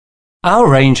Our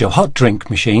range of hot drink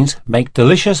machines make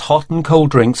delicious hot and cold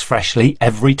drinks freshly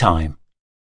every time.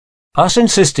 Us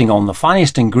insisting on the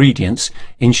finest ingredients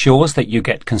ensures that you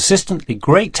get consistently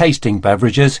great tasting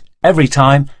beverages every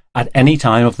time at any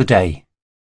time of the day.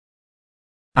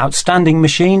 Outstanding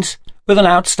machines with an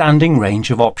outstanding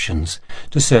range of options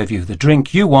to serve you the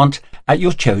drink you want at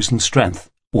your chosen strength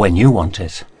when you want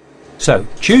it. So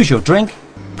choose your drink,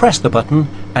 press the button,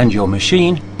 and your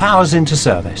machine powers into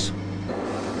service.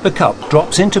 The cup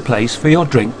drops into place for your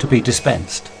drink to be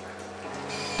dispensed.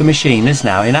 The machine is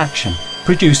now in action,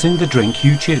 producing the drink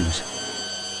you choose.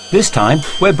 This time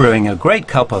we're brewing a great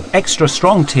cup of extra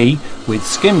strong tea with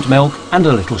skimmed milk and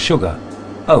a little sugar.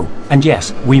 Oh, and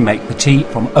yes, we make the tea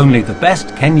from only the best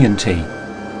Kenyan tea.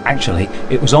 Actually,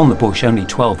 it was on the bush only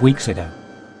 12 weeks ago.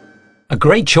 A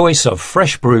great choice of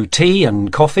fresh brew tea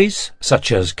and coffees,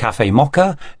 such as cafe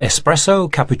mocha,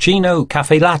 espresso, cappuccino,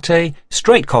 cafe latte,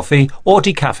 straight coffee or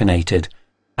decaffeinated,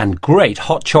 and great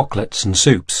hot chocolates and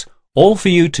soups, all for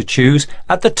you to choose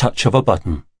at the touch of a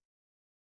button.